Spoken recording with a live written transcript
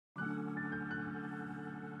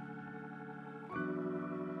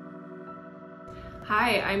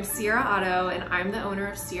Hi, I'm Sierra Otto and I'm the owner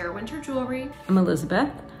of Sierra Winter Jewelry. I'm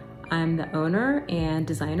Elizabeth. I'm the owner and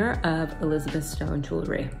designer of Elizabeth Stone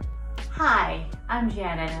Jewelry. Hi, I'm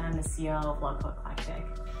Janet and I'm the CEO of Local Eclectic.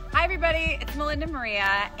 Hi everybody, it's Melinda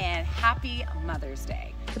Maria and happy Mother's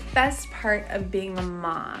Day. The best part of being a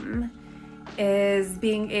mom is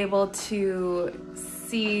being able to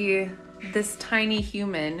see this tiny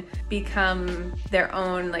human become their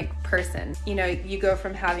own person. You know, you go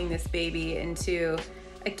from having this baby into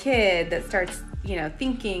a kid that starts,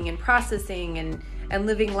 thinking and processing and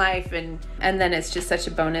living life, and then it's just such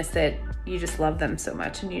a bonus that you just love them so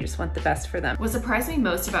much and you just want the best for them. What surprised me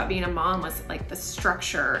most about being a mom was the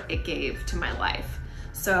structure it gave to my life.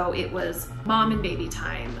 So it was mom and baby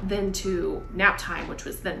time, then to nap time, which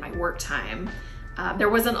was then my work time. There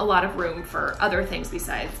wasn't a lot of room for other things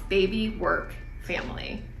besides baby, work,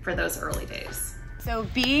 family for those early days. So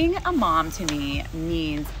being a mom to me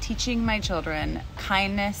means teaching my children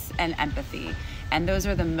kindness and empathy. And those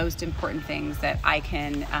are the most important things that I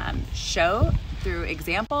can show through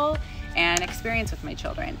example and experience with my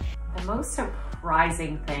children. The most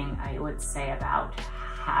surprising thing I would say about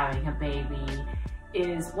having a baby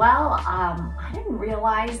is, I didn't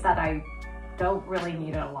realize that I don't really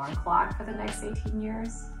need an alarm clock for the next 18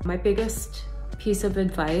 years. My biggest piece of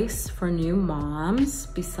advice for new moms,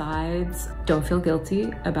 besides don't feel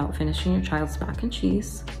guilty about finishing your child's mac and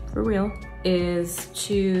cheese, for real, is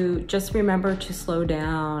to just remember to slow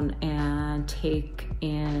down and take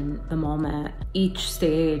in the moment. Each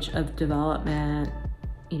stage of development,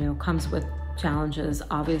 comes with challenges,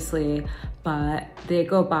 obviously, but they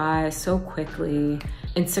go by so quickly.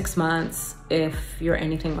 In 6 months, if you're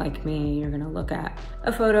anything like me, you're gonna look at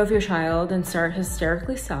a photo of your child and start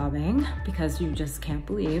hysterically sobbing because you just can't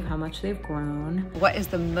believe how much they've grown. What is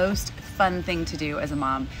the most fun thing to do as a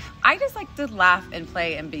mom? I just like to laugh and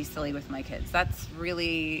play and be silly with my kids. That's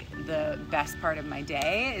really the best part of my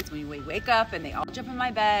day, is when we wake up and they all jump in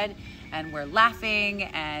my bed and we're laughing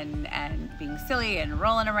and being silly and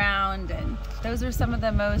rolling around. And those are some of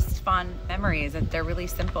the most fun memories. And they're really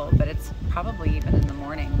simple, but it's probably even in the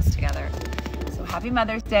mornings together. So happy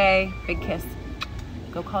Mother's Day, big kiss.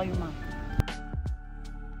 Go call your mom.